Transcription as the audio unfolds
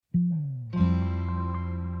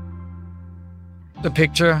The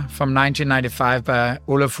picture from 1995 by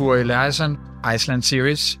S1E4 Iceland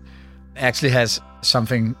series actually has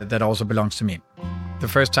something that also belongs to me. The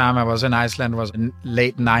first time I was in Iceland was in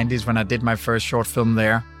late 90s when I did my first short film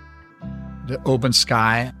there. The open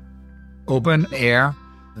sky, open air,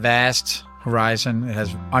 vast horizon. It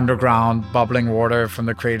has underground bubbling water from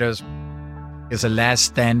the craters. It's the last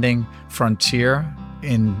standing frontier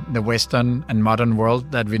in the Western and modern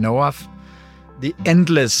world that we know of. The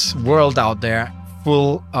endless world out there,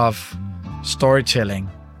 full of storytelling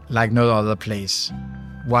like no other place.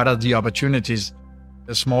 What are the opportunities?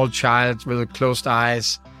 A small child with closed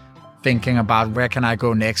eyes thinking about where can I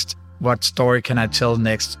go next? What story can I tell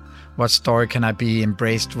next? What story can I be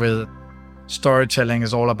embraced with? Storytelling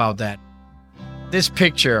is all about that. This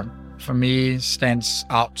picture, for me, stands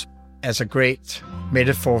out as a great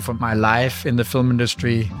metaphor for my life in the film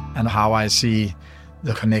industry and how I see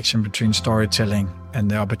the connection between storytelling and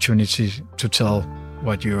the opportunity to tell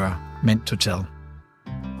what you are meant to tell.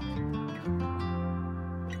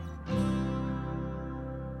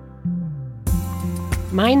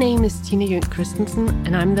 My name is Tina Jøn Christensen,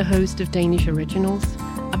 and I'm the host of Danish Originals,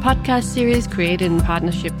 a podcast series created in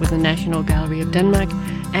partnership with the National Gallery of Denmark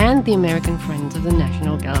and the American Friends of the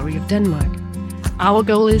National Gallery of Denmark. Our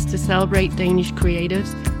goal is to celebrate Danish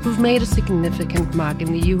creatives who've made a significant mark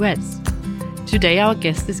in the US. Today our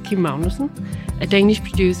guest is Kim Magnusson, a Danish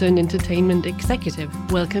producer and entertainment executive.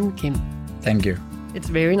 Welcome, Kim. Thank you. It's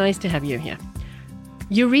very nice to have you here.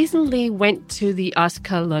 You recently went to the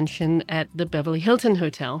Oscar luncheon at the Beverly Hilton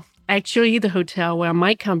Hotel. Actually, the hotel where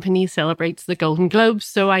my company celebrates the Golden Globes,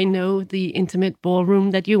 so I know the intimate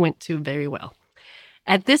ballroom that you went to very well.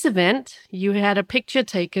 At this event, you had a picture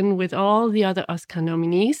taken with all the other Oscar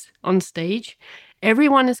nominees on stage.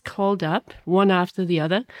 Everyone is called up, one after the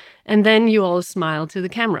other, and then you all smile to the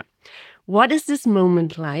camera. What is this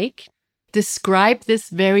moment like? Describe this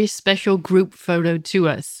very special group photo to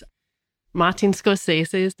us. Martin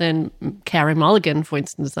Scorsese and Carey Mulligan, for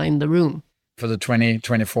instance, are in the room. For the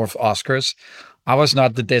 2024 Oscars, I was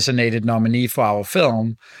not the designated nominee for our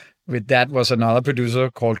film. With that was another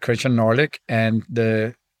producer called Christian Norlick and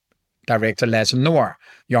the director Lasse Nord,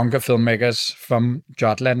 younger filmmakers from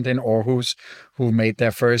Jutland in Aarhus who made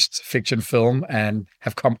their first fiction film and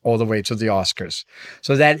have come all the way to the Oscars.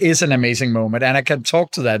 So that is an amazing moment. And I can talk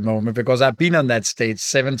to that moment because I've been on that stage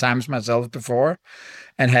 7 times myself before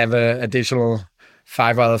and have additional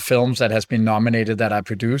 5 other films that has been nominated that I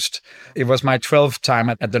produced. It was my 12th time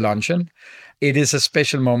at the luncheon. It is a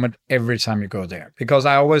special moment every time you go there. Because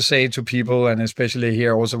I always say to people, and especially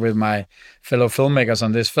here also with my fellow filmmakers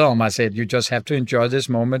on this film, I said, you just have to enjoy this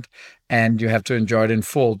moment and you have to enjoy it in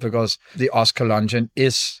full because the Oscar luncheon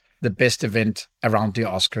is the best event around the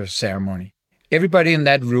Oscar ceremony. Everybody in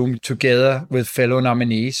that room together with fellow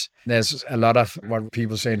nominees. There's a lot of what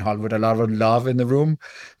people say in Hollywood, a lot of love in the room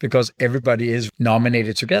because everybody is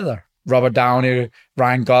nominated together. Robert Downey,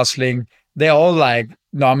 Ryan Gosling, they're all like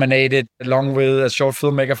nominated along with a short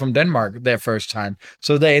filmmaker from Denmark their first time.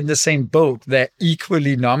 So they're in the same boat. They're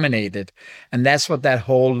equally nominated. And that's what that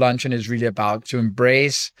whole luncheon is really about, to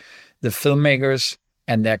embrace the filmmakers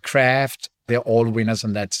and their craft. They're all winners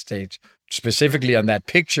on that stage. Specifically on that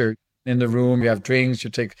picture in the room, you have drinks, you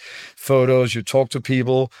take photos, you talk to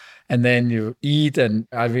people, and then you eat. And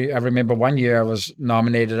I remember one year I was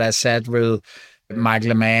nominated. I sat with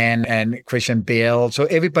Michael Mann and Christian Bale. So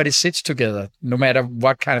everybody sits together, no matter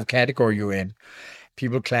what kind of category you're in.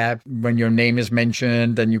 People clap when your name is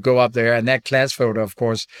mentioned and you go up there. And that class photo, of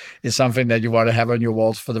course, is something that you want to have on your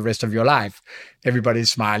walls for the rest of your life.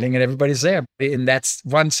 Everybody's smiling and everybody's there. And that's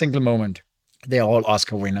one single moment. They're all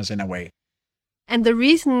Oscar winners in a way. And the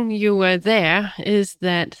reason you were there is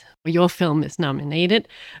that your film is nominated,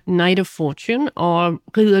 Night of Fortune, or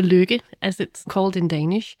Ridder Lykke, as it's called in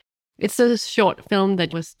Danish. It's a short film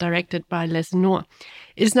that was directed by Lasse Nord.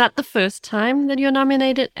 It's not the first time that you're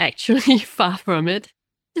nominated, actually, far from it.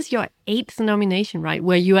 This is your 8th nomination, right,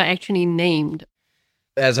 where you are actually named.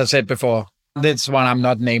 As I said before, this one I'm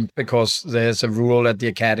not named because there's a rule at the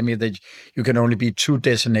Academy that you can only be 2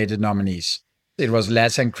 designated nominees. It was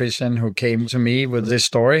Lasse and Christian who came to me with this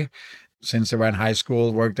story since they were in high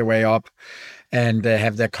school, worked their way up, and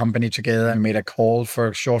have their company together and made a call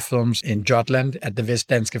for short films in Jutland at the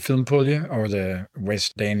Vestdanske Filmpulje, or the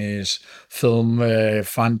West Danish Film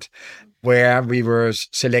Fund, where we were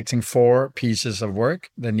selecting 4 pieces of work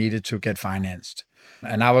that needed to get financed.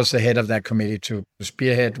 And I was the head of that committee to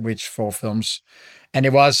spearhead which 4 films. And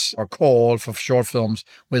it was a call for short films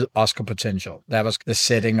with Oscar potential. That was the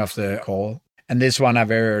setting of the call. And this one I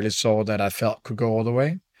very early saw that I felt could go all the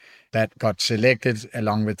way. That got selected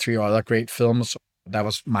along with 3 other great films. That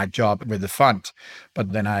was my job with the fund.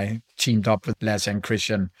 But then I teamed up with Lasse and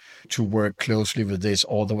Christian to work closely with this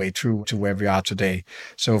all the way through to where we are today.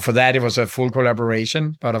 So for that, it was a full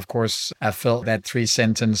collaboration. But of course, I felt that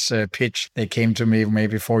 3-sentence pitch, they came to me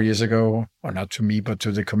maybe 4 years ago, or not to me, but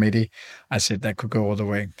to the committee. I said that could go all the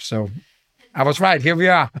way. So I was right. Here we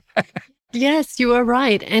are. Yes, you are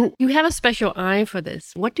right. And you have a special eye for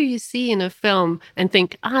this. What do you see in a film and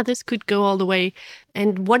think, this could go all the way?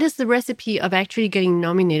 And what is the recipe of actually getting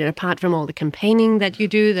nominated, apart from all the campaigning that you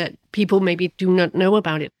do that people maybe do not know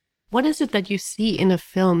about it? What is it that you see in a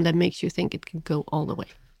film that makes you think it can go all the way?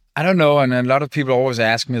 I don't know. And a lot of people always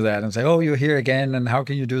ask me that and say, oh, you're here again. And how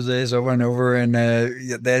can you do this over and over? And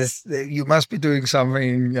you must be doing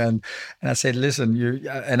something. And I say, listen,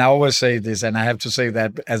 and I always say this, and I have to say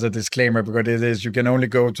that as a disclaimer, because it is, you can only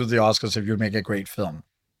go to the Oscars if you make a great film.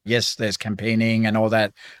 Yes, there's campaigning and all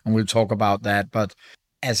that, and we'll talk about that. But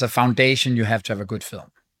as a foundation, you have to have a good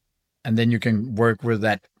film. And then you can work with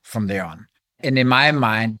that from there on. And in my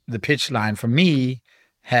mind, the pitch line for me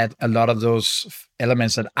had a lot of those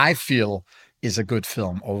elements that I feel is a good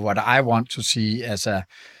film, or what I want to see as a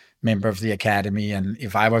member of the Academy. And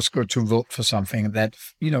if I was going to vote for something, that,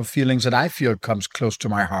 feelings that I feel comes close to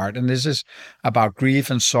my heart. And this is about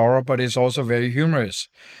grief and sorrow, but it's also very humorous.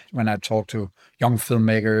 When I talk to young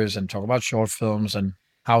filmmakers and talk about short films and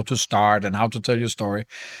how to start and how to tell your story,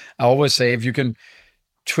 I always say, if you can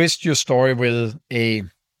twist your story with a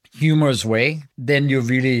humorous way, then you're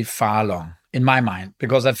really far along, in my mind,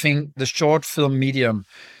 because I think the short film medium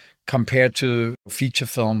compared to feature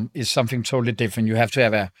film is something totally different. You have to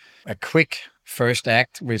have a quick first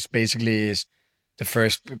act, which basically is the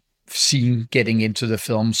first scene getting into the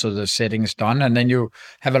film, so the setting is done. And then you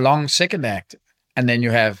have a long second act. And then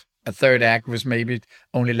you have a third act, which maybe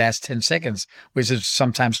only lasts 10 seconds, which is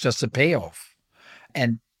sometimes just a payoff.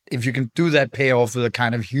 And if you can do that payoff with a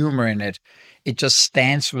kind of humor in it, it just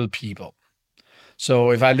stands with people.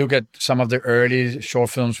 So if I look at some of the early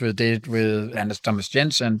short films we did with Anders Thomas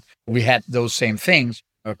Jensen, we had those same things,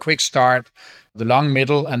 a quick start, the long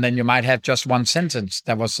middle, and then you might have just one sentence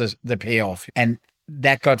that was the payoff. And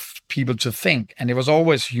that got people to think. And it was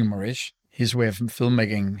always humorous. His way of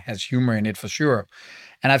filmmaking has humor in it for sure.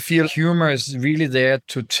 And I feel humor is really there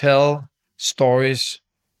to tell stories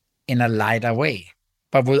in a lighter way,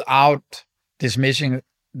 but without dismissing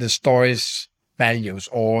the story's values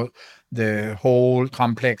or the whole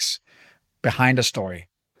complex behind a story.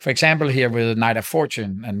 For example, here with Night of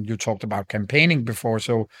Fortune, and you talked about campaigning before,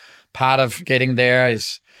 so part of getting there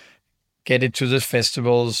is get it to the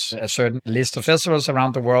festivals, a certain list of festivals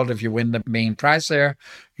around the world. If you win the main prize there,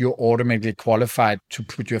 you're automatically qualified to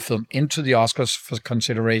put your film into the Oscars for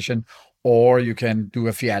consideration, or you can do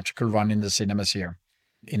a theatrical run in the cinemas here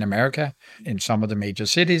in America, in some of the major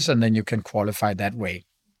cities, and then you can qualify that way.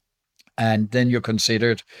 And then you're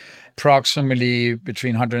considered approximately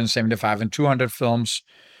between 175 and 200 films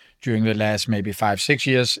during the last maybe 5-6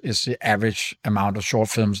 years is the average amount of short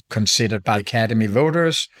films considered by Academy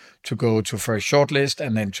voters to go to first shortlist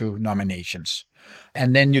and then to nominations.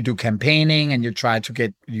 And then you do campaigning and you try to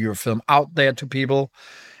get your film out there to people.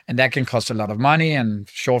 And that can cost a lot of money. And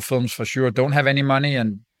short films for sure don't have any money.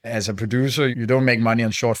 And as a producer, you don't make money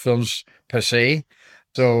on short films per se.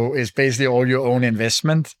 So it's basically all your own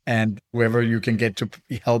investment and whoever you can get to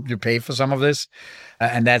help you pay for some of this.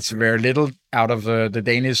 And that's very little out of the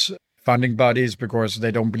Danish funding bodies because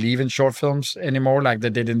they don't believe in short films anymore like they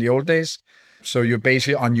did in the old days. So you're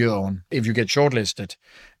basically on your own if you get shortlisted.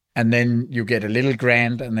 And then you get a little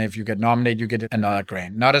grant. And if you get nominated, you get another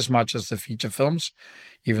grant. Not as much as the feature films,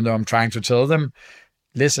 even though I'm trying to tell them,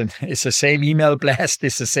 listen, it's the same email blast,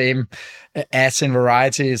 it's the same ads in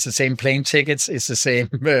Variety, it's the same plane tickets, it's the same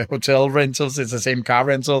hotel rentals, it's the same car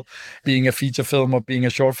rental, being a feature film or being a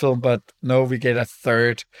short film. But no, we get a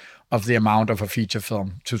third of the amount of a feature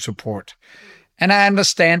film to support. And I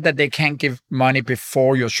understand that they can't give money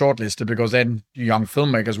before you're shortlisted because then young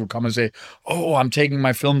filmmakers will come and say, oh, I'm taking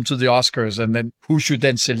my film to the Oscars. And then who should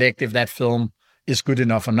then select if that film is good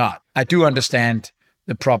enough or not? I do understand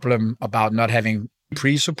the problem about not having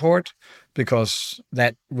pre-support because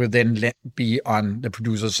that will then be on the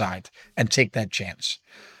producer side and take that chance.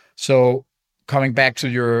 So coming back to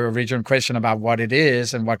your original question about what it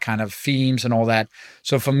is and what kind of themes and all that.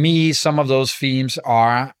 So for me, some of those themes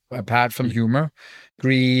are, apart from humor,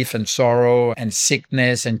 grief and sorrow and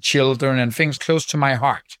sickness and children and things close to my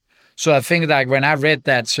heart. So I think that when I read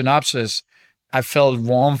that synopsis, I felt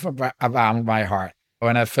warm around my heart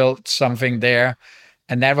when I felt something there.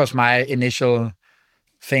 And that was my initial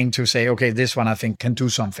thing to say, okay, this one I think can do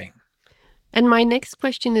something. And my next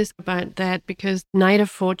question is about that, because Night of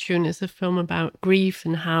Fortune is a film about grief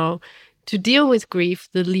and how to deal with grief.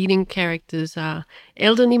 The leading characters are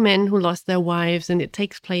elderly men who lost their wives, and it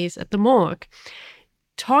takes place at the morgue.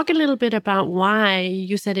 Talk a little bit about why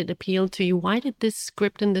you said it appealed to you. Why did this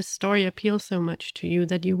script and this story appeal so much to you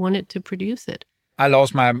that you wanted to produce it? I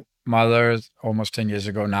lost my mother almost 10 years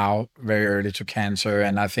ago now, very early to cancer.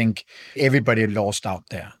 And I think everybody lost out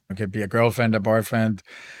there. It could be a girlfriend, a boyfriend,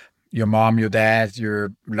 your mom, your dad,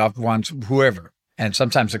 your loved ones, whoever. And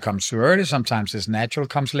sometimes it comes too early, sometimes it's natural,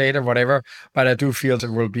 comes later, whatever. But I do feel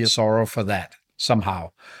there will be a sorrow for that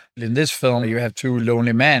somehow. In this film, you have two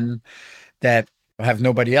lonely men that have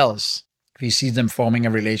nobody else. We see them forming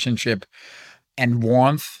a relationship and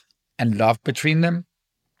warmth and love between them.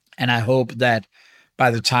 And I hope that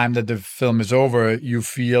by the time that the film is over, you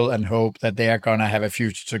feel and hope that they are going to have a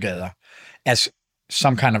future together as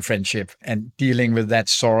some kind of friendship and dealing with that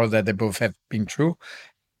sorrow that they both have been through.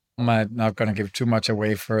 I'm not going to give too much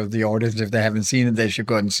away for the audience. If they haven't seen it, they should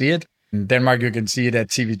go and see it. In Denmark, you can see it at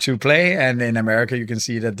TV2 Play, and in America, you can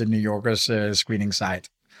see it at the New Yorker's screening site.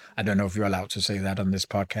 I don't know if you're allowed to say that on this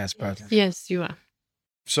podcast, but... Yes, you are.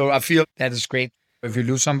 So I feel that is great. If you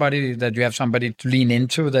lose somebody, that you have somebody to lean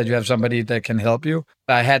into, that you have somebody that can help you.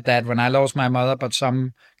 I had that when I lost my mother, but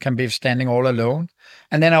some can be standing all alone.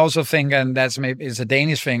 And then I also think, and that's maybe it's a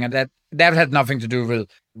Danish thing, and that had nothing to do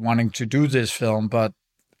with wanting to do this film. But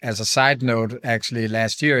as a side note, actually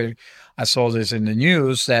last year, I saw this in the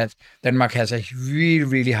news that Denmark has a really,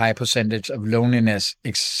 really high percentage of loneliness,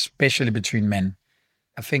 especially between men.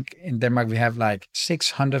 I think in Denmark, we have like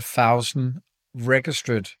 600,000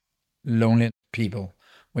 registered lonely people,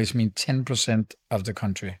 which means 10% of the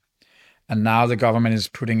country. And now the government is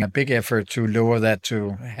putting a big effort to lower that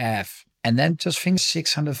to half. And then just think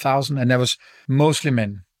 600,000, and there was mostly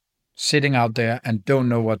men sitting out there and don't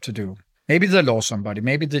know what to do. Maybe they lost somebody.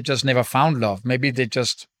 Maybe they just never found love. Maybe they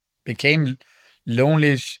just became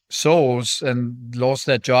lonely souls and lost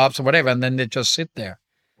their jobs or whatever, and then they just sit there.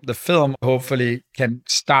 The film hopefully can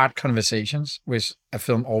start conversations, which a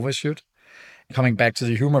film always should. Coming back to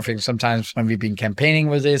the humor thing, sometimes when we've been campaigning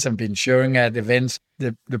with this and been showing at events,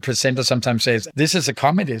 the presenter sometimes says, this is a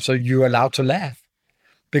comedy, so you're allowed to laugh.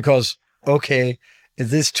 Because, okay, is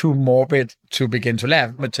this too morbid to begin to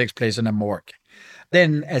laugh? It takes place in a morgue.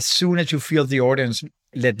 Then as soon as you feel the audience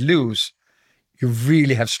let loose, you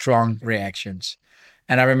really have strong reactions.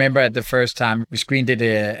 And I remember at the first time we screened it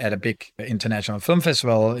at a big international film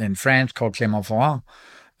festival in France called Clermont-Ferrand.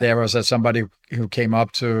 There was somebody who came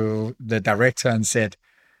up to the director and said,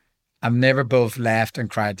 I've never both laughed and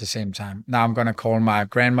cried at the same time. Now I'm going to call my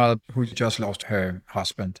grandmother who just lost her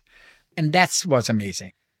husband. And that's what's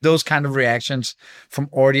amazing. Those kind of reactions from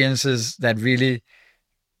audiences that really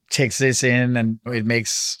takes this in and it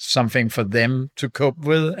makes something for them to cope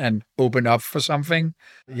with and open up for something.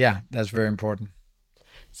 Yeah, that's very important.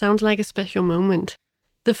 Sounds like a special moment.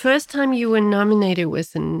 The first time you were nominated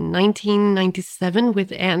was in 1997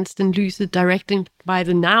 with Ernst and Lyse, directed by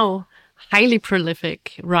the now highly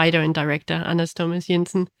prolific writer and director Anders Thomas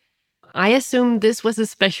Jensen. I assume this was a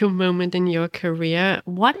special moment in your career.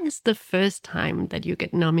 What is the first time that you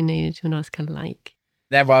get nominated to an Oscar like?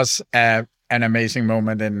 That was an amazing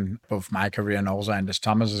moment in both my career and also Anders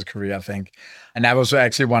Thomas's career, I think. And that was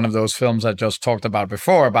actually one of those films I just talked about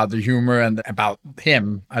before, about the humor and about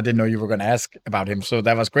him. I didn't know you were going to ask about him, so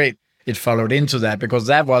that was great. It followed into that because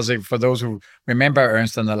that was, for those who remember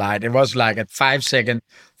Ernst and the Light, it was like a 5-second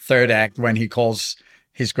third act when he calls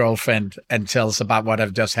his girlfriend and tells about what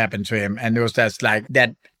had just happened to him. And it was just like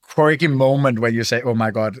that quirky moment where you say, oh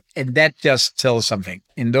my God, and that just tells something.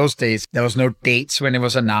 In those days, there was no dates when it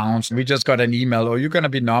was announced. We just got an email, oh, you're going to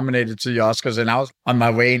be nominated to the Oscars. And I was on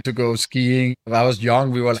my way to go skiing. I was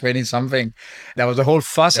young, we were 20-something. There was a whole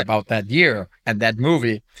fuss about that year and that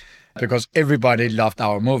movie because everybody loved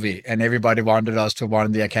our movie and everybody wanted us to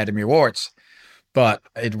win the Academy Awards. But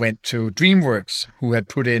it went to DreamWorks, who had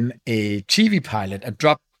put in a TV pilot, a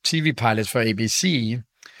drop TV pilot for ABC,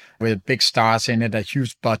 with big stars in it, a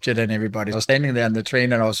huge budget, and everybody was standing there on the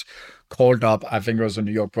train, and I was called up, I think it was the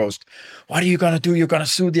New York Post. What are you going to do? You're going to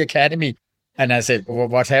sue the Academy. And I said, well,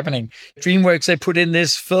 what's happening? DreamWorks, they put in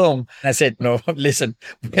this film. And I said, no, listen,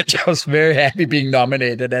 we're just very happy being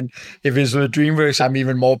nominated. And if it's with DreamWorks, I'm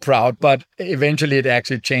even more proud. But eventually it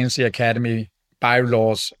actually changed the Academy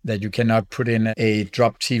bylaws that you cannot put in a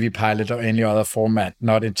drop TV pilot or any other format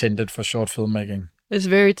not intended for short filmmaking. It's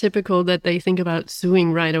very typical that they think about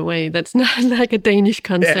suing right away. That's not like a Danish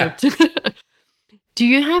concept. Yeah. Do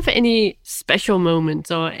you have any special moments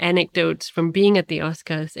or anecdotes from being at the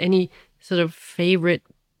Oscars? Any sort of favorite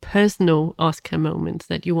personal Oscar moments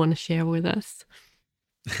that you want to share with us?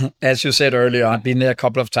 As you said earlier, I've been there a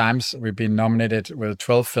couple of times. We've been nominated with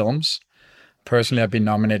 12 films. Personally, I've been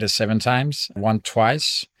nominated 7 times, won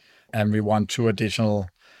twice, and we won 2 additional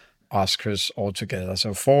Oscars altogether.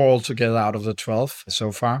 So 4 altogether out of the 12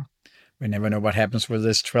 so far. We never know what happens with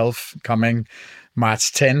this 12 coming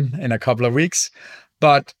March 10 in a couple of weeks.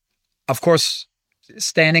 But of course,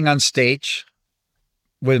 standing on stage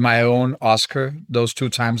with my own Oscar, those 2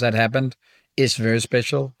 times that happened, is very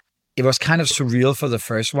special. It was kind of surreal for the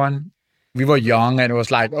first one. We were young and it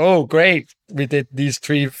was like, oh, great. We did these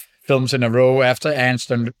 3 films in a row after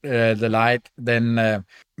Ernst and the Light. Then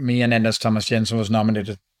me and Anders Thomas Jensen was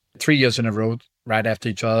nominated 3 years in a row right after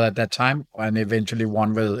each other at that time, and eventually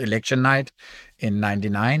won with Election Night in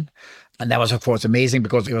 99. And that was, of course, amazing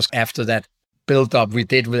because it was after that build-up we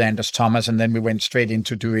did with Anders Thomas, and then we went straight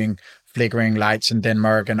into doing Flickering Lights in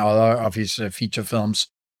Denmark and other of his feature films.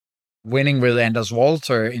 Winning with Anders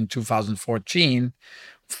Walter in 2014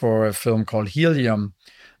 for a film called Helium,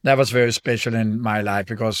 that was very special in my life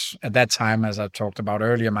because at that time, as I talked about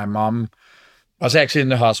earlier, my mom was actually in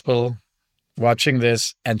the hospital watching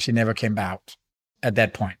this, and she never came out at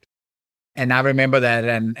that point. And I remember that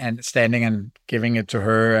and standing and giving it to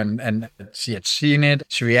her, and she had seen it.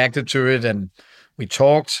 She reacted to it, and we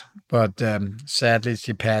talked, but sadly,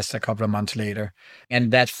 she passed a couple of months later.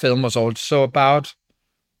 And that film was also about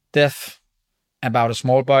death, about a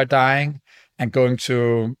small boy dying and going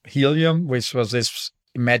to Helium, which was this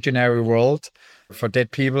imaginary world for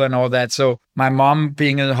dead people and all that. So my mom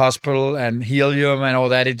being in the hospital and Helium and all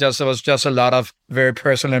that, it was just a lot of very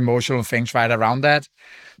personal, emotional things right around that.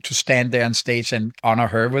 To stand there on stage and honor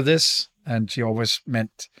her with this. And she always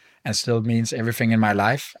meant and still means everything in my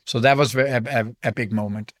life. So that was a big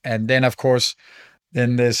moment. And then, of course,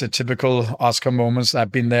 then there's a typical Oscar moments.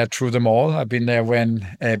 I've been there through them all. I've been there when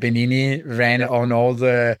Benigni ran on all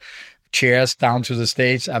the chairs down to the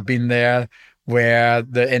stage. I've been there where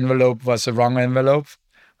the envelope was the wrong envelope.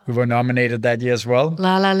 We were nominated that year as well.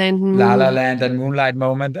 La La Land. La La Land and Moonlight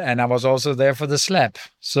moment. And I was also there for the slap.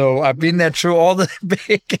 So I've been there through all the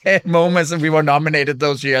big moments, and we were nominated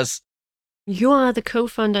those years. You are the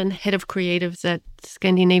co-founder and head of creatives at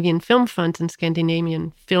Scandinavian Film Fund and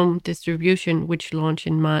Scandinavian Film Distribution, which launched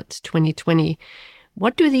in March 2020.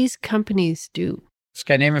 What do these companies do?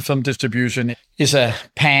 Scandinavian Film Distribution is a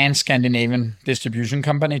pan-Scandinavian distribution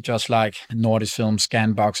company, just like Nordisk Film,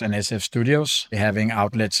 Scanbox, and SF Studios, having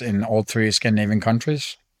outlets in all 3 Scandinavian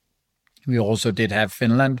countries. We also did have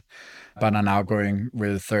Finland, but are now going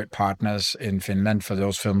with third partners in Finland for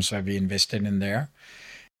those films that we invested in there.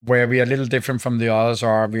 Where we are a little different from the others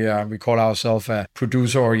are we call ourselves a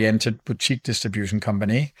producer-oriented boutique distribution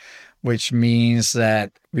company, which means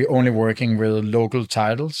that we're only working with local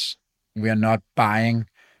titles. We are not buying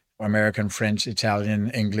American, French, Italian,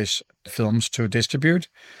 English films to distribute.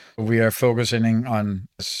 We are focusing on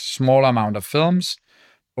a small amount of films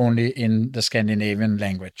only in the Scandinavian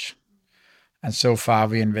language. And so far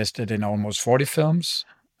we invested in almost 40 films,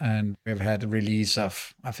 and we've had a release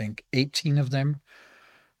of, I think, 18 of them.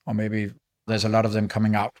 Or maybe there's a lot of them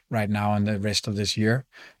coming out right now in the rest of this year,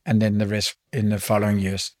 and then the rest in the following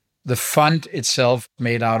years. The fund itself,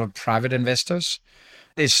 made out of private investors,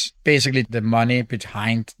 is basically the money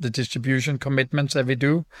behind the distribution commitments that we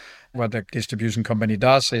do. What the distribution company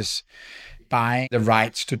does is buy the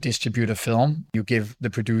rights to distribute a film. You give the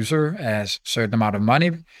producer a certain amount of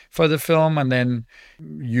money for the film, and then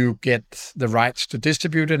you get the rights to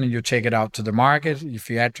distribute it, and you take it out to the market,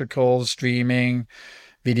 theatrical, streaming,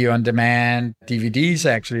 video on demand. DVDs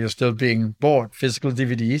actually are still being bought, physical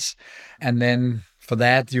DVDs. And then for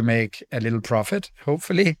that, you make a little profit,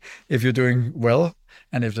 hopefully, if you're doing well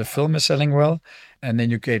and if the film is selling well. And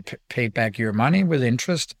then you get paid back your money with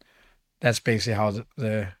interest. That's basically how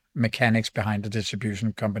the mechanics behind the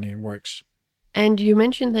distribution company works. And you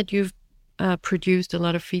mentioned that you've produced a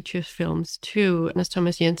lot of feature films too. Anders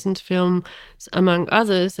Thomas Jensen's films, among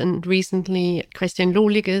others, and recently Christian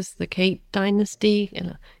Lolige's The Kate Dynasty,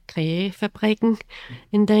 eller Kagefabrikken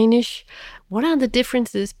in Danish. What are the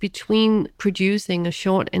differences between producing a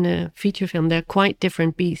short and a feature film? They're quite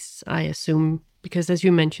different beasts, I assume, because as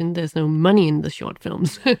you mentioned, there's no money in the short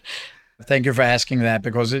films. Thank you for asking that,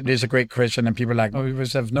 because it is a great question, and people are like, oh, you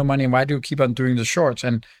have no money, why do you keep on doing the shorts?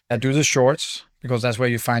 And I do the shorts because that's where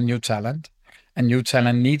you find new talent, and new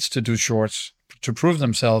talent needs to do shorts to prove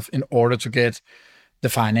themselves in order to get the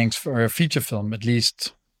findings for a feature film. At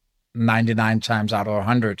least 99 times out of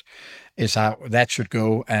 100 is how that should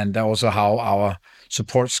go, and also how our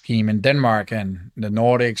support scheme in Denmark and the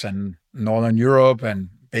Nordics and Northern Europe and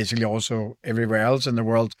basically also everywhere else in the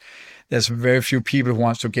world, there's very few people who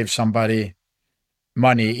wants to give somebody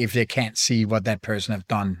money if they can't see what that person have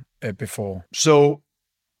done before. So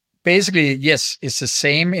basically, yes, it's the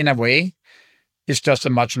same in a way. It's just a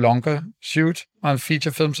much longer shoot on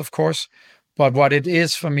feature films, of course. But what it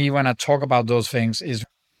is for me when I talk about those things is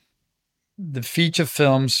the feature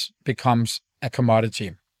films becomes a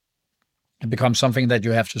commodity. It becomes something that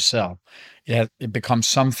you have to sell. It becomes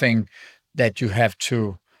something that you have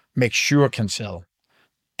to make sure can sell.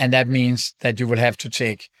 And that means that you will have to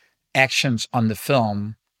take actions on the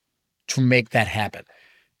film to make that happen.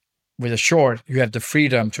 With a short, you have the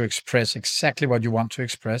freedom to express exactly what you want to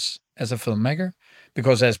express as a filmmaker,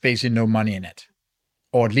 because there's basically no money in it.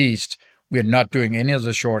 Or at least we're not doing any of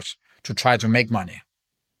the shorts to try to make money.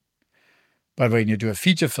 But when you do a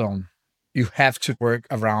feature film, you have to work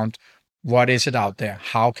around what is it out there?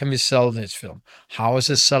 How can we sell this film? How is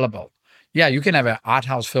it sellable? Yeah, you can have an art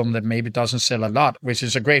house film that maybe doesn't sell a lot, which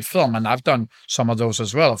is a great film. And I've done some of those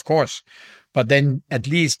as well, of course. But then at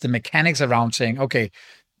least the mechanics around saying, okay,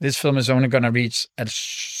 this film is only going to reach a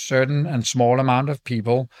certain and small amount of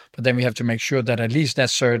people, but then we have to make sure that at least that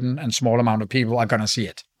certain and small amount of people are going to see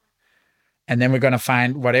it. And then we're going to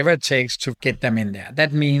find whatever it takes to get them in there.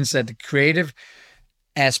 That means that the creative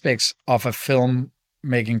aspects of a film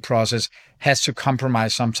making process has to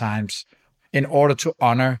compromise sometimes in order to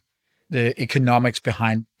honor the economics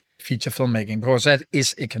behind feature filmmaking, because that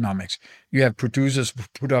is economics. You have producers who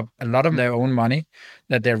put up a lot of their own money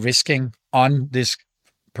that they're risking on this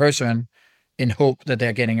person in hope that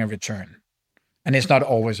they're getting a return. And it's not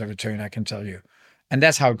always a return, I can tell you. And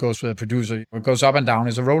that's how it goes with a producer. It goes up and down.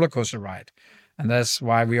 It's a roller coaster ride. And that's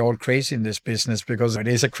why we're all crazy in this business, because it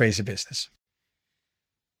is a crazy business.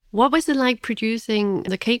 What was it like producing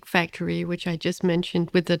The Cake Factory, which I just mentioned,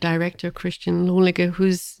 with the director Christian Loelicke,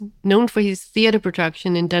 who's known for his theater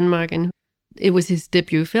production in Denmark, and it was his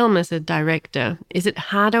debut film as a director? Is it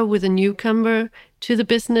harder with a newcomer to the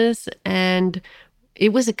business? And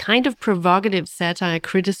it was a kind of provocative satire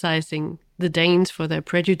criticizing the Danes for their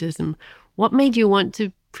prejudice. What made you want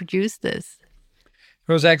to produce this?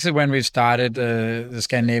 It was actually when we started the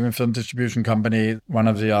Scandinavian Film Distribution Company. One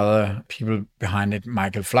of the other people behind it,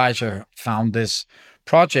 Michael Fleischer, found this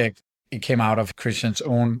project. It came out of Christian's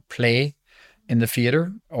own play in the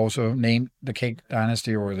theater, also named The Cake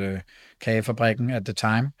Dynasty or the Kagefabrikken at the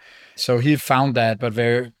time. So he found that, but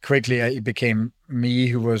very quickly it became me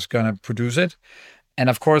who was going to produce it. And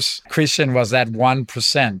of course, Christian was that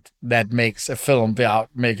 1% that makes a film without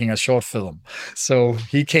making a short film. So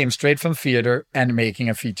he came straight from theater and making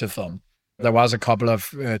a feature film. There was a couple of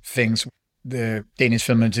things the Danish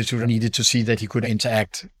Film Institute needed to see that he could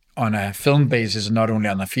interact on a film basis, not only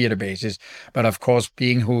on a theater basis. But of course,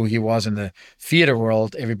 being who he was in the theater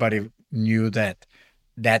world, everybody knew that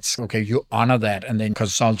that's okay, you honor that. And then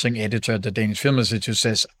consulting editor at the Danish Film Institute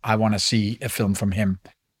says, I want to see a film from him.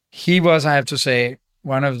 He was, I have to say,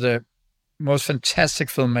 one of the most fantastic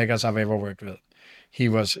filmmakers I've ever worked with. He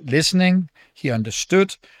was listening, he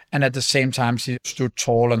understood, and at the same time, he stood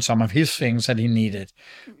tall on some of his things that he needed.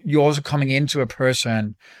 You're also coming into a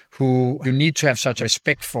person who you need to have such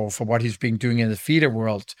respect for what he's been doing in the theater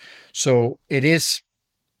world. So it is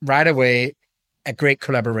right away a great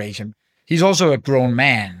collaboration. He's also a grown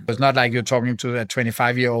man. It's not like you're talking to a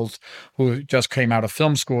 25-year-old who just came out of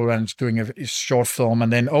film school and is doing a short film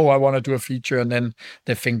and then, oh, I want to do a feature, and then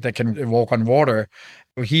they think they can walk on water.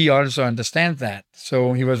 He also understands that.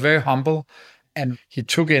 So he was very humble, and he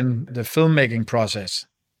took in the filmmaking process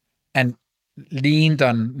and leaned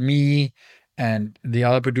on me and the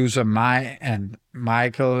other producer, and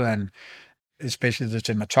Michael, and especially the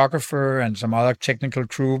cinematographer and some other technical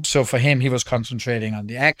crew. So for him, he was concentrating on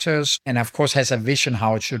the actors and of course has a vision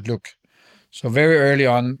how it should look. So very early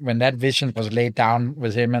on, when that vision was laid down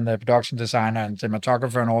with him and the production designer and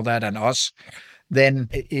cinematographer and all that and us, then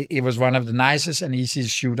it was one of the nicest and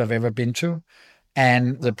easiest shoot I've ever been to.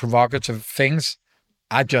 And the provocative things,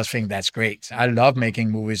 I just think that's great. I love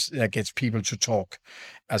making movies that gets people to talk.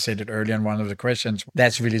 I said it earlier in one of the questions.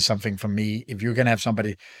 That's really something for me. If you can have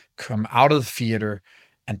somebody come out of the theater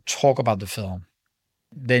and talk about the film,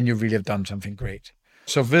 then you really have done something great.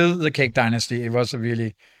 So with The Cake Dynasty, it was a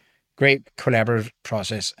really great collaborative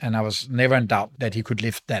process. And I was never in doubt that he could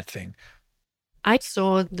lift that thing. I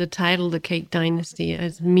saw the title, The Cake Dynasty,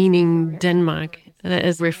 as meaning Denmark,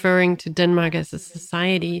 as referring to Denmark as a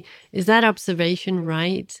society. Is that observation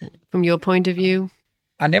right from your point of view?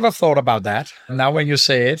 I never thought about that. Now when you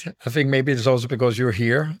say it, I think maybe it's also because you're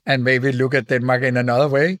here and maybe look at Denmark in another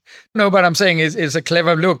way. No, but I'm saying it's a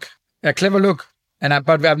clever look. A clever look.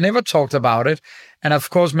 But I've never talked about it. And of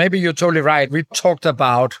course, maybe you're totally right. We talked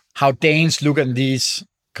about how Danes look at these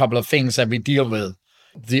couple of things that we deal with.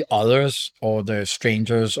 The others or the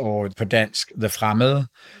strangers or på dansk, the fremmede.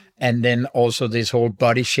 And then also this whole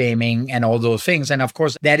body shaming and all those things. And of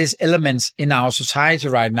course, that is elements in our society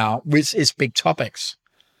right now, which is big topics.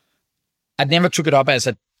 I never took it up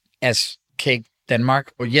as Cake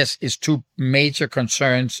Denmark. But yes, it's two major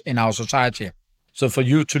concerns in our society. So for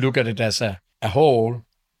you to look at it as a whole,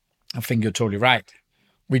 I think you're totally right.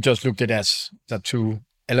 We just looked at it as the two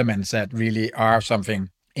elements that really are something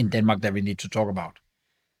in Denmark that we need to talk about.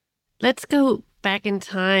 Let's go back in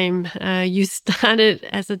time. You started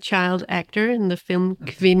as a child actor in the film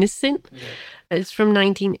Kvindesind. Yeah. It's from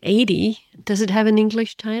 1980. Does it have an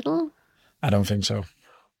English title? I don't think so.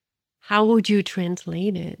 How would you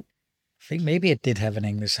translate it? I think maybe it did have an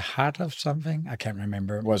English, Heart of something. I can't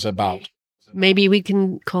remember what it was about. Maybe we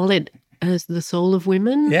can call it as The Soul of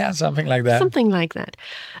Women? Yeah, something like that. Something like that.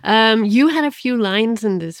 You had a few lines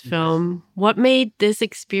in this film. What made this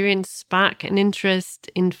experience spark an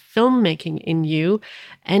interest in filmmaking in you?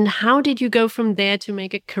 And how did you go from there to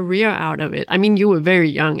make a career out of it? I mean, you were very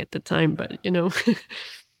young at the time, but you know.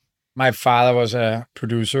 My father was a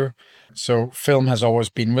producer, so film has always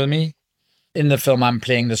been with me. In the film, I'm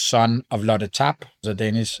playing the son of Lotte Tapp, the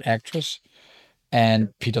Danish actress, and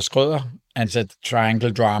Peter Schrøder. And it's a triangle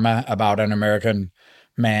drama about an American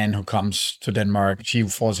man who comes to Denmark. She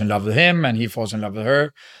falls in love with him and he falls in love with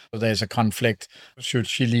her. So there's a conflict. Should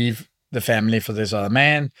she leave the family for this other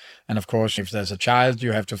man? And of course, if there's a child,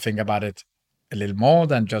 you have to think about it a little more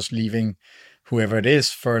than just leaving whoever it is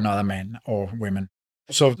for another man or women.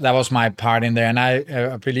 So that was my part in there. And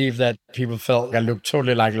I believe that people felt I looked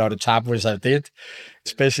totally like Lotte Tapp, which I did,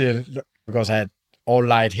 especially because I had all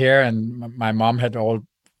light hair and my mom had all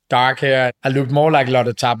dark hair. I looked more like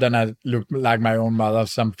Lotte Tapp than I looked like my own mother,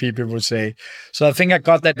 some people would say. So I think I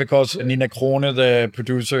got that because Nina Krone, the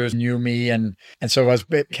producer, knew me, and so I was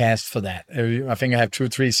cast for that. I think I have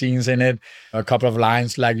 2-3 scenes in it, a couple of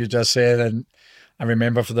lines, like you just said, and I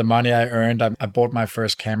remember for the money I earned, I bought my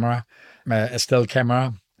first camera, a still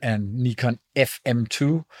camera, and Nikon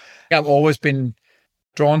FM2. I've always been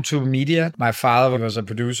drawn to media. My father was a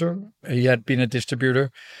producer. He had been a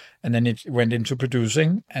distributor. And then it went into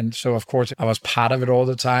producing. And so, of course, I was part of it all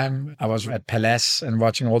the time. I was at Palace and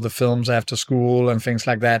watching all the films after school and things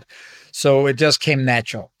like that. So it just came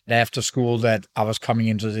natural after school that I was coming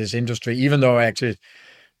into this industry, even though I actually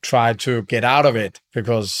tried to get out of it,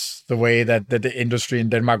 because the way that the industry in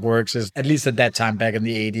Denmark works is, at least at that time back in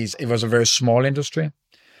the 80s, it was a very small industry.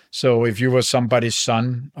 So if you were somebody's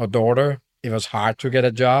son or daughter, it was hard to get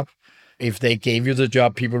a job. If they gave you the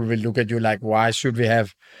job, people will look at you like, why should we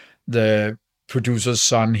have the producer's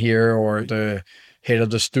son here or the head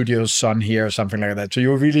of the studio's son here or something like that. So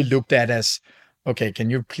you really looked at as, okay, can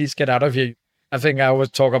you please get out of here? I think I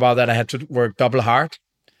always talk about that I had to work double hard.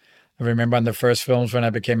 I remember in the first films when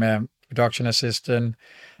I became a production assistant,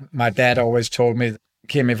 my dad always told me,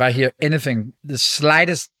 Kim, if I hear anything, the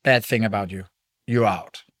slightest bad thing about you, you're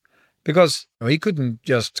out. Because he couldn't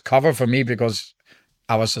just cover for me because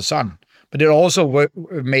I was the son. But it also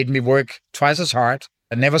made me work twice as hard.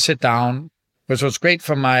 I never sit down, which was great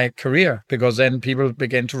for my career, because then people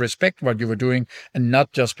began to respect what you were doing, and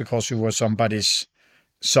not just because you were somebody's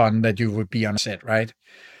son that you would be on set, right?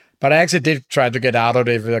 But I actually did try to get out of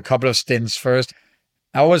it with a couple of stints first.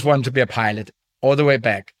 I always wanted to be a pilot all the way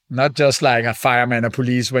back, not just like a fireman or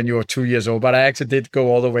police when you were 2 years old, but I actually did go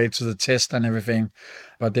all the way to the test and everything,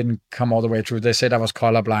 but didn't come all the way through. They said I was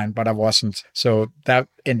colorblind, but I wasn't. So that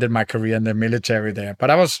ended my career in the military there.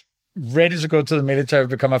 But I was ready to go to the military,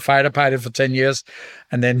 become a fighter pilot for 10 years,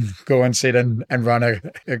 and then go and sit and run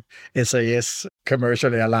a SAS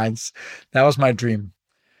commercial airlines. That was my dream.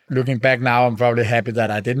 Looking back now, I'm probably happy that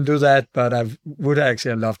I didn't do that, but I would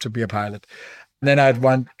actually love to be a pilot. And then at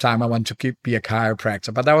one time I wanted to be a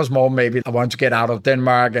chiropractor, but that was more maybe I wanted to get out of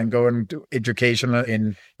Denmark and go and do education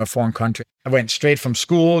in a foreign country. I went straight from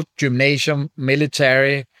school, gymnasium,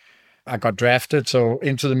 military. I got drafted, so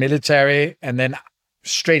into the military, and then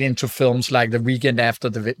straight into films like the weekend after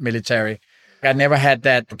the military. I never had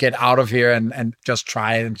that get out of here and just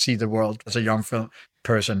try and see the world as a young film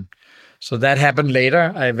person. So that happened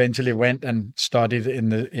later. I eventually went and studied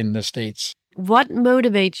in the States. What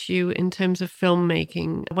motivates you in terms of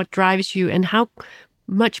filmmaking? What drives you, and how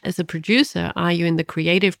much as a producer are you in the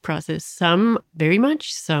creative process? Some very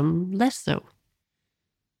much, some less so.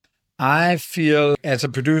 I feel as a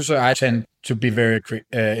producer, I tend to be very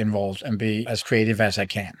involved and be as creative as I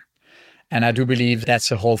can. And I do believe that's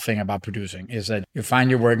the whole thing about producing, is that you find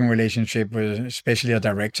your working relationship with especially a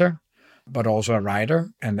director but also a writer.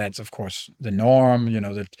 And that's, of course, the norm,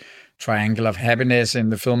 the triangle of happiness in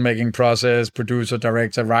the filmmaking process: producer,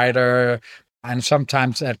 director, writer. And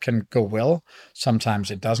sometimes that can go well.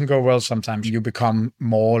 Sometimes it doesn't go well. Sometimes you become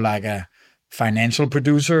more like a financial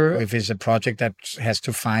producer. If it's a project that has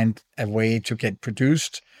to find a way to get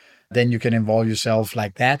produced, then you can involve yourself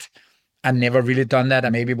like that. I've never really done that.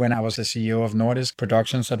 And maybe when I was the CEO of Nordisk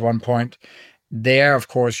Productions at one point, there, of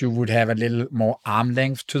course, you would have a little more arm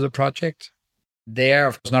length to the project. There,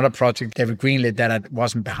 of course, not a project David greenlit that I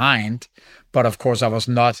wasn't behind, but of course, I was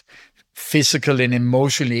not physically and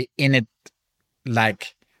emotionally in it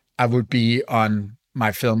like I would be on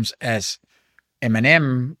my films as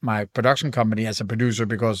M&M, my production company, as a producer,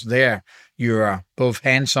 because there you're both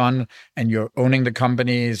hands-on and you're owning the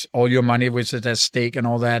companies, all your money which is at stake and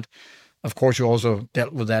all that. Of course, you also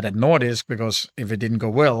dealt with that at Nordisk, because if it didn't go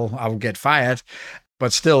well, I would get fired.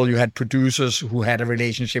 But still, you had producers who had a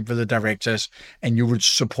relationship with the directors, and you would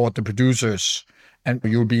support the producers, and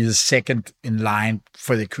you'll be the second in line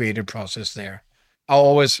for the creative process there. I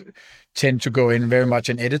always tend to go in very much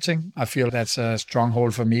in editing. I feel that's a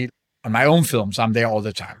stronghold for me. On my own films, I'm there all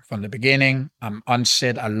the time. From the beginning, I'm on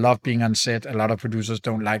set. I love being on set. A lot of producers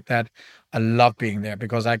don't like that. I love being there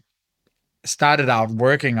because I started out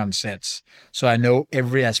working on sets, so I know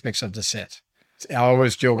every aspect of the set. I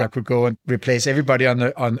always joke I could go and replace everybody on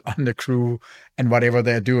the crew and whatever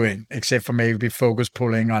they're doing, except for maybe focus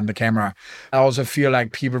pulling on the camera. I also feel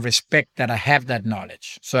like people respect that I have that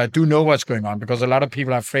knowledge. So I do know what's going on, because a lot of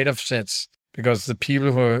people are afraid of sets, because the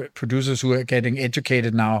people who are producers who are getting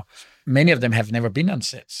educated now, many of them have never been on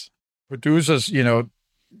sets. Producers,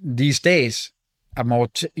 these days are more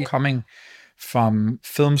coming from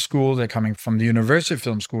film school. They're coming from the university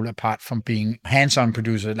film school, apart from being hands-on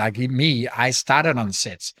producer. Like me, I started on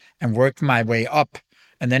sets and worked my way up.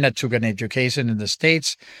 And then I took an education in the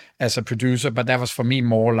States as a producer. But that was for me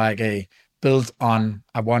more like a build on,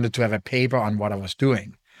 I wanted to have a paper on what I was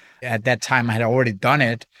doing. At that time, I had already done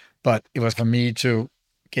it, but it was for me to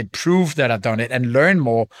get proof that I've done it and learn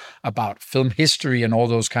more about film history and all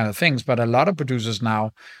those kind of things. But a lot of producers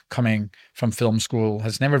now coming from film school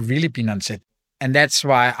has never really been on set. And that's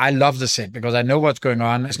why I love the set, because I know what's going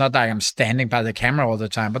on. It's not like I'm standing by the camera all the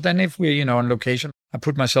time. But then if we're, on location, I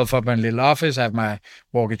put myself up in a little office, I have my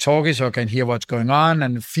walkie-talkie so I can hear what's going on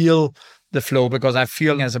and feel the flow. Because I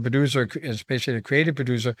feel as a producer, especially a creative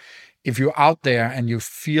producer, if you're out there and you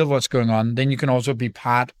feel what's going on, then you can also be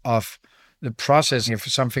part of the process if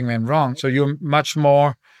something went wrong. So you're much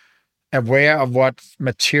more aware of what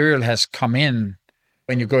material has come in.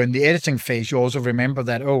 When you go in the editing phase, you also remember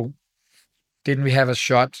that, didn't we have a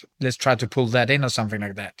shot? Let's try to pull that in or something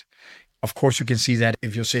like that. Of course, you can see that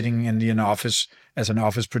if you're sitting in the office as an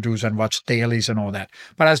office producer and watch dailies and all that.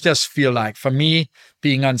 But I just feel like, for me,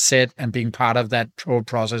 being on set and being part of that whole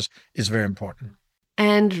process is very important.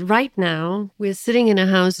 And right now, we're sitting in a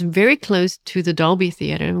house very close to the Dolby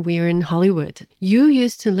Theater. We are in Hollywood. You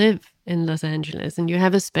used to live in Los Angeles, and you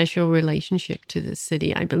have a special relationship to the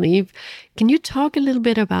city, I believe. Can you talk a little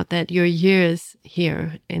bit about that, your years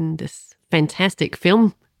here in this fantastic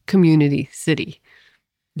film community city?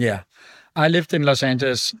 Yeah. I lived in Los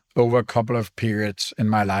Angeles over a couple of periods in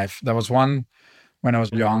my life. There was one when I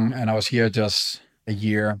was young, and I was here just a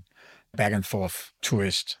year, back and forth,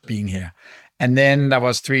 tourist, being here. And then there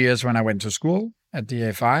was 3 years when I went to school at the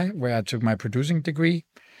AFI, where I took my producing degree.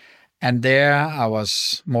 And there I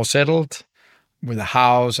was more settled with a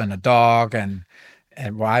house and a dog and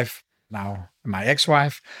a wife, now my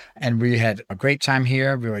ex-wife. And we had a great time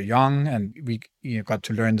here. We were young and we got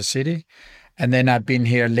to learn the city. And then I've been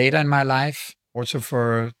here later in my life, also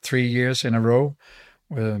for 3 years in a row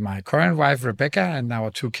with my current wife, Rebecca, and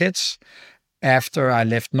our 2 kids. After I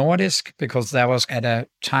left Nordisk, because that was at a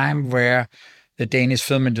time where the Danish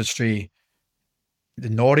film industry,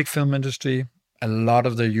 the Nordic film industry, a lot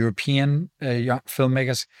of the European young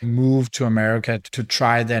filmmakers moved to America to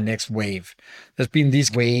try their next wave. There's been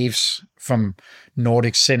these waves from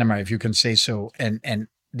Nordic cinema, if you can say so, and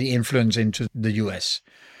the influence into the US.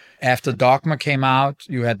 After Dogma came out,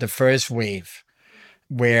 you had the first wave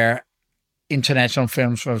where international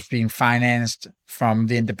films was being financed from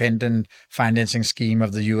the independent financing scheme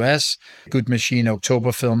of the US. Good Machine,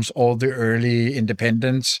 October Films, all the early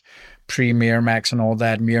independents, pre-Miramax and all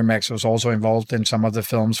that. Miramax was also involved in some of the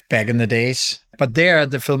films back in the days. But there,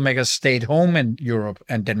 the filmmakers stayed home in Europe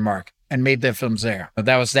and Denmark and made their films there.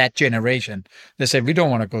 That was that generation. They said, we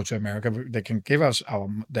don't want to go to America. They can give us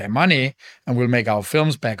their money and we'll make our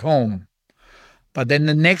films back home. But then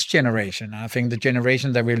the next generation, I think the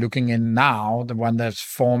generation that we're looking in now, the one that's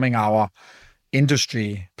forming our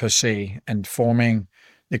industry per se and forming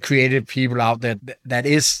the creative people out there, that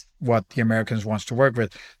is what the Americans wants to work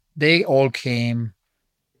with. They all came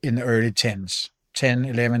in the early 10s, 10,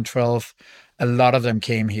 11, 12. A lot of them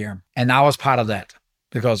came here. And I was part of that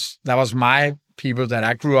because that was my people that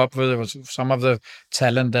I grew up with. It was some of the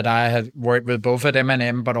talent that I had worked with, both at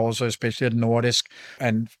M&M, but also especially at Nordisk.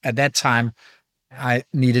 And at that time, I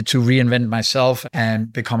needed to reinvent myself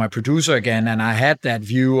and become a producer again. And I had that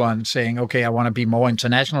view on saying, okay, I want to be more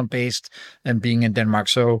international based than being in Denmark.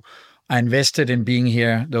 So I invested in being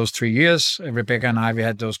here those 3 years. Rebecca and I, we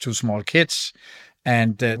had those 2 small kids.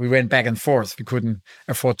 And we went back and forth. We couldn't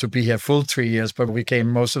afford to be here full 3 years, but we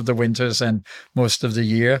came most of the winters and most of the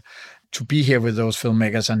year to be here with those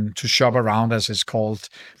filmmakers and to shop around, as it's called,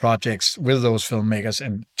 projects with those filmmakers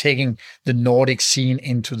and taking the Nordic scene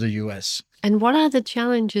into the US. And what are the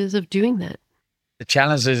challenges of doing that? The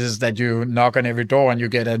challenge is that you knock on every door and you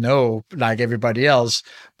get a no like everybody else.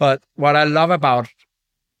 But what I love about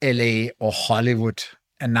LA or Hollywood,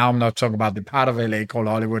 and now I'm not talking about the part of LA called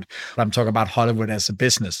Hollywood, but I'm talking about Hollywood as a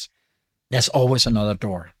business, there's always another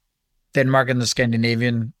door. Denmark and the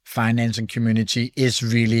Scandinavian financing community is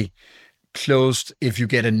really closed if you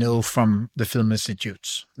get a no from the film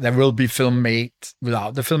institutes. There will be film made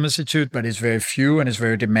without the film institute, but it's very few and it's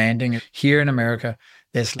very demanding. Here in America,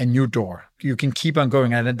 there's a new door. You can keep on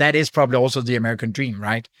going. And that is probably also the American dream,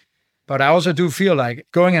 right? But I also do feel like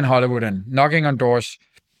going in Hollywood and knocking on doors,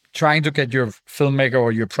 trying to get your filmmaker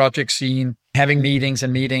or your project seen, having meetings,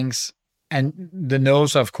 and the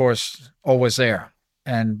no's, of course, always there.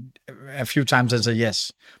 And a few times there's a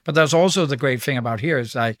yes. But there's also the great thing about here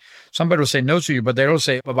is like somebody will say no to you, but they'll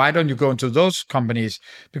say, well, why don't you go into those companies?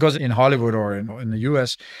 Because in Hollywood or in the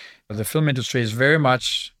US, the film industry is very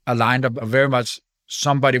much aligned up, very much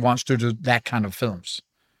somebody wants to do that kind of films.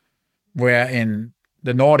 Where in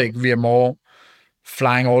the Nordic, we are more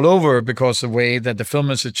flying all over because the way that the film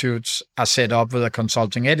institutes are set up with a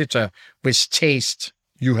consulting editor, which taste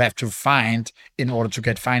you have to find in order to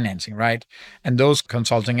get financing, right? And those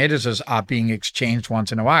consulting editors are being exchanged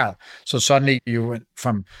once in a while. So suddenly you went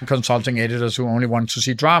from consulting editors who only want to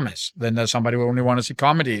see dramas, then there's somebody who only want to see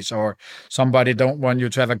comedies, or somebody don't want you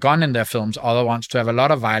to have a gun in their films, other wants to have a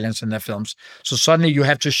lot of violence in their films. So suddenly you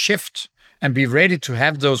have to shift and be ready to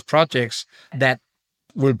have those projects that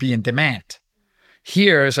will be in demand.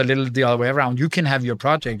 Here is a little the other way around. You can have your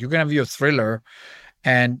project, you can have your thriller,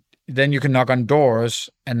 and then you can knock on doors,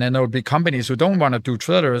 and then there will be companies who don't want to do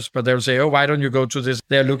thrillers, but they'll say, oh, why don't you go to this?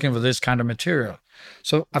 They're looking for this kind of material.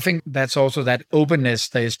 So I think that's also that openness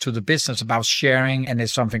there is to the business about sharing, and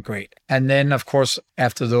it's something great. And then, of course,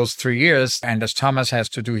 after those 3 years, Anders Thomas has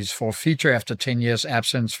to do his 4th feature after 10 years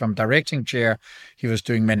absence from directing chair. He was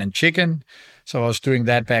doing Men and Chicken. So I was doing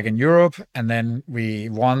that back in Europe. And then we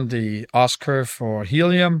won the Oscar for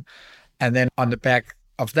Helium. And then on the back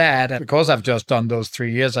of that, because I've just done those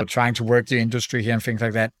 3 years of trying to work the industry here and things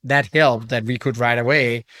like that, that helped that we could right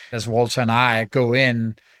away, as Walter and I, go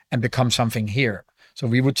in and become something here. So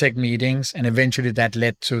we would take meetings, and eventually that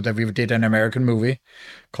led to that we did an American movie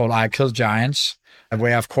called I Kill Giants,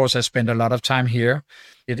 where, of course, I spent a lot of time here.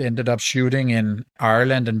 It ended up shooting in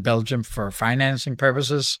Ireland and Belgium for financing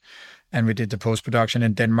purposes. And we did the post-production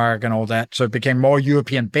in Denmark and all that. So it became more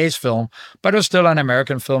European-based film, but it was still an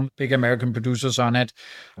American film, big American producers on it,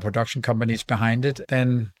 production companies behind it.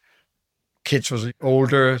 Then kids was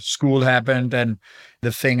older, school happened, and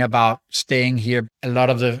the thing about staying here, a lot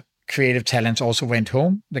of the creative talents also went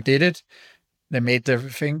home. They did it. They made their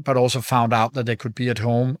thing, but also found out that they could be at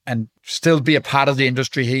home and still be a part of the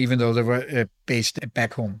industry here, even though they were based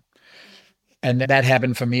back home. And that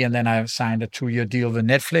happened for me. And then I signed a 2-year deal with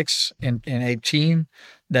Netflix in 18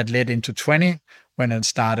 that led into 20 when it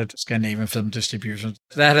started Scandinavian Film Distribution.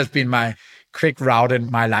 That has been my quick route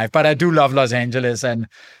in my life. But I do love Los Angeles, and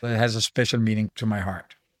it has a special meaning to my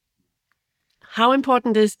heart. How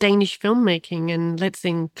important is Danish filmmaking, and let's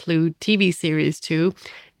include TV series too,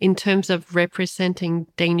 in terms of representing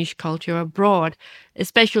Danish culture abroad,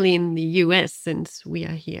 especially in the US, since we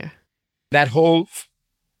are here? That whole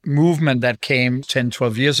movement that came 10,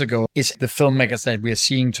 12 years ago is the filmmakers that we are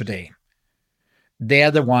seeing today. They're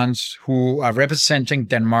the ones who are representing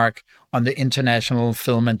Denmark on the international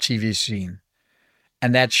film and TV scene.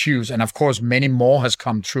 And that's huge. And of course, many more has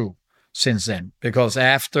come true since then, because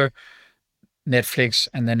after Netflix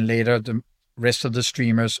and then later the rest of the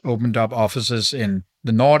streamers opened up offices in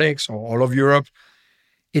the Nordics or all of Europe,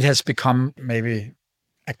 it has become maybe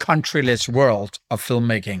a countryless world of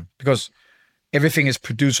filmmaking, because everything is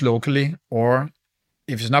produced locally, or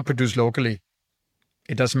if it's not produced locally,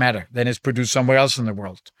 it doesn't matter. Then it's produced somewhere else in the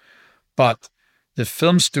world. But the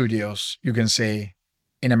film studios, you can say,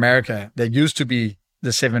 in America, there used to be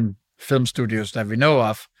the 7 film studios that we know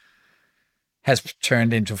of has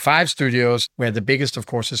turned into 5 studios, where the biggest, of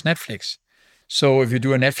course, is Netflix. So if you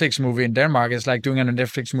do a Netflix movie in Denmark, it's like doing a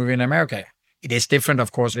Netflix movie in America. It is different,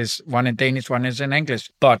 of course. It's one in Danish, one is in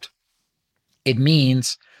English. But it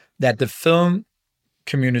means that the film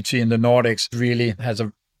community in the Nordics really has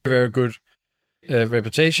a very good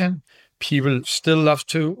reputation. People still love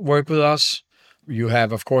to work with us. You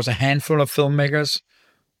have, of course, a handful of filmmakers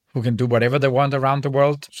who can do whatever they want around the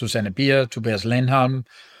world. Susanne Bier, Tobias Lindholm,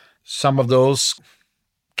 some of those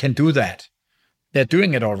can do that. They're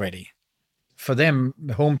doing it already. For them,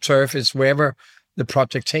 the home turf is wherever the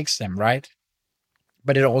project takes them, right?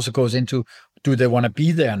 But it also goes into, do they want to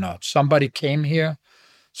be there or not? Somebody came here,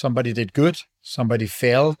 somebody did good, somebody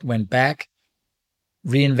failed, went back,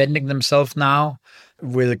 reinventing themselves now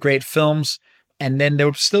with great films, and then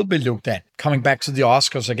they'll still be looked at. Coming back to the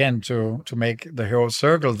Oscars again, to make the whole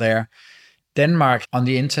circle there, Denmark on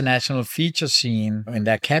the international feature scene in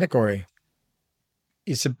that category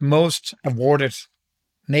is the most awarded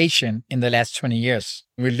nation in the last 20 years.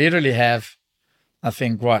 We literally have, I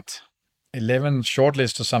think, 11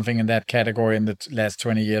 shortlists or something in that category in the last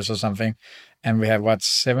 20 years or something. And we have,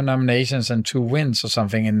 7 nominations and 2 wins or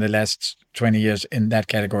something in the last 20 years in that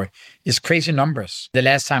category. It's crazy numbers. The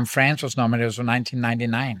last time France was nominated was in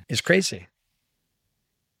 1999. It's crazy.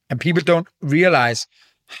 And people don't realize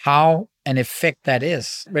how an effect that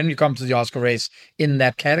is when you come to the Oscar race in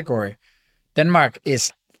that category. Denmark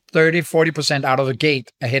is 30-40% out of the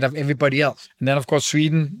gate ahead of everybody else. And then, of course,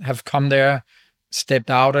 Sweden have come there,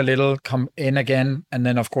 stepped out a little, come in again. And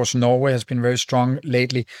then, of course, Norway has been very strong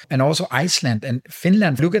lately. And also Iceland and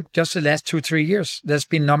Finland. Look at just the last 2-3 years. There's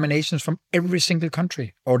been nominations from every single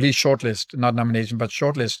country, or at least shortlist, not nomination, but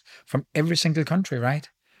shortlist from every single country, right?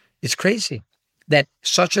 It's crazy that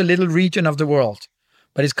such a little region of the world.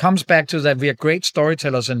 But it comes back to that we are great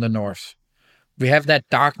storytellers in the North. We have that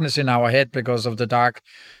darkness in our head because of the dark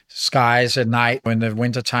skies at night in the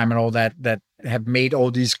wintertime and all that have made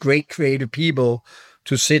all these great creative people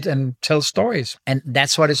to sit and tell stories. And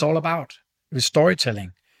that's what it's all about, with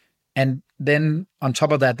storytelling. And then on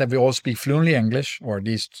top of that we all speak fluently English, or at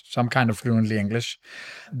least some kind of fluently English.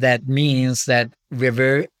 That means that we're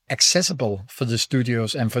very accessible for the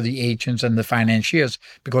studios and for the agents and the financiers,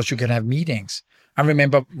 because you can have meetings. I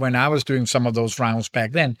remember when I was doing some of those rounds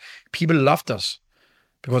back then, people loved us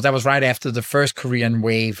because that was right after the first Korean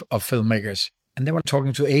wave of filmmakers. And they were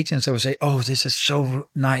talking to agents. They would say, oh, this is so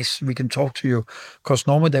nice. We can talk to you. Because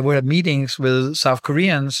normally they would have meetings with South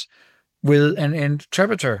Koreans with an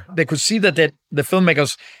interpreter. They could see that the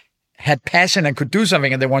filmmakers had passion and could do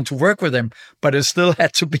something and they want to work with them, but it still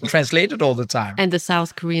had to be translated all the time. And the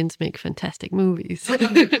South Koreans make fantastic movies.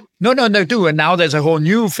 No, they do. And now there's a whole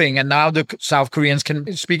new thing. And now the South Koreans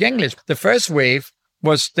can speak English. The first wave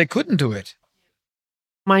was they couldn't do it.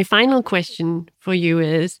 My final question for you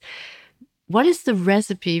is, what is the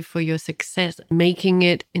recipe for your success, making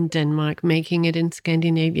it in Denmark, making it in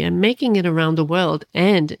Scandinavia, making it around the world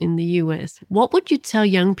and in the US? What would you tell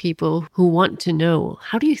young people who want to know,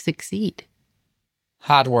 how do you succeed?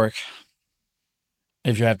 Hard work,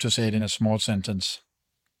 if you have to say it in a small sentence.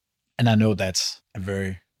 And I know that's a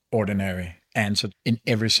very ordinary answer in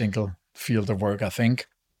every single field of work, I think.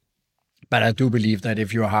 But I do believe that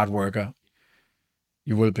if you're a hard worker,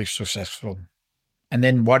 you will be successful. And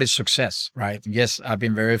then what is success, right? Yes, I've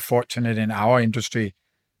been very fortunate in our industry.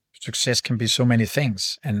 Success can be so many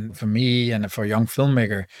things. And for me and for a young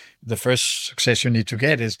filmmaker, the first success you need to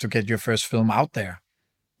get is to get your first film out there.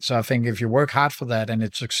 So I think if you work hard for that and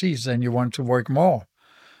it succeeds, then you want to work more.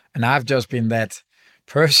 And I've just been that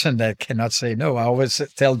person that cannot say no. I always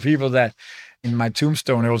tell people that in my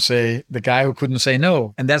tombstone, I will say the guy who couldn't say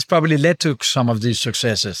no. And that's probably led to some of these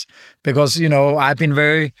successes because, I've been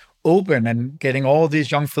very open and getting all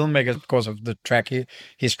these young filmmakers because of the track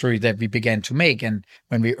history that we began to make. And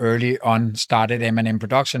when we early on started M&M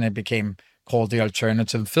Production, it became called the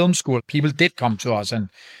Alternative Film School. People did come to us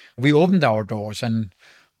and we opened our doors. And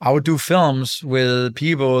I would do films with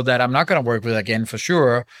people that I'm not going to work with again for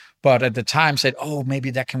sure, but at the time said, oh,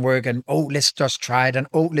 maybe that can work. And oh, let's just try it. And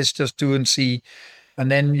oh, let's just do and see.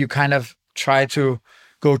 And then you kind of try to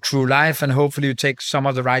go through life and hopefully you take some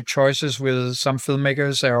of the right choices with some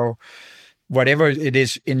filmmakers or whatever it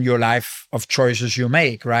is in your life of choices you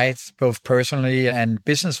make, right? Both personally and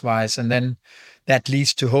business-wise. And then that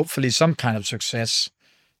leads to hopefully some kind of success.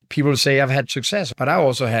 People say I've had success, but I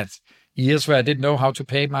also had years where I didn't know how to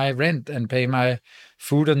pay my rent and pay my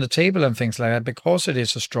food on the table and things like that because it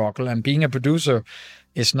is a struggle. And being a producer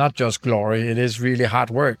is not just glory. It is really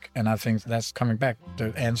hard work. And I think that's coming back.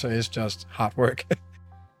 The answer is just hard work.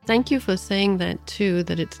 thank you for saying that too,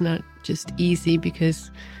 that it's not just easy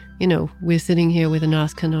because, you know, we're sitting here with an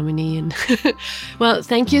Oscar nominee. And well,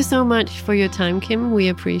 thank you so much for your time, Kim. We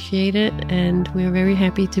appreciate it. And we're very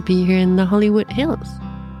happy to be here in the Hollywood Hills.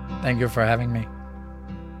 Thank you for having me.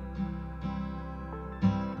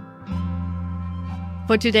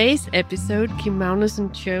 For today's episode, Kim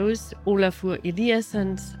Magnusson chose Olafur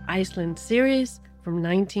Eliasson's Iceland series from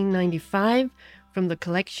 1995 from the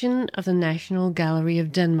collection of the National Gallery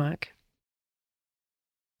of Denmark.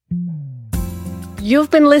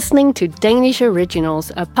 You've been listening to Danish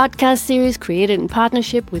Originals, a podcast series created in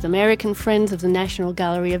partnership with American Friends of the National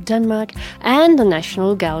Gallery of Denmark and the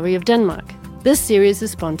National Gallery of Denmark. This series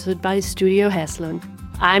is sponsored by Studio Haslund.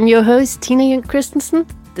 I'm your host, Tina Jønk Christensen.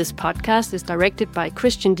 This podcast is directed by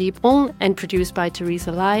Christian D. Brun and produced by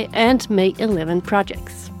Teresa Lai and May 11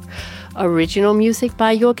 Projects. Original music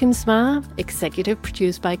by Joachim Smar, executive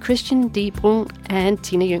produced by Christian D. Brun and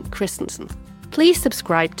Tina Jønk Christensen. Please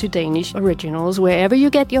subscribe to Danish Originals wherever you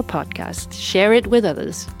get your podcasts, share it with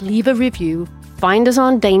others, leave a review, find us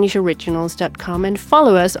on danishoriginals.com and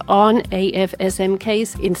follow us on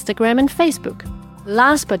AFSMK's Instagram and Facebook.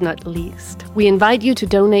 Last but not least, we invite you to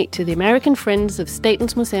donate to the American Friends of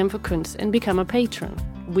Statens Museum for Kunst and become a patron.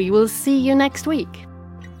 We will see you next week.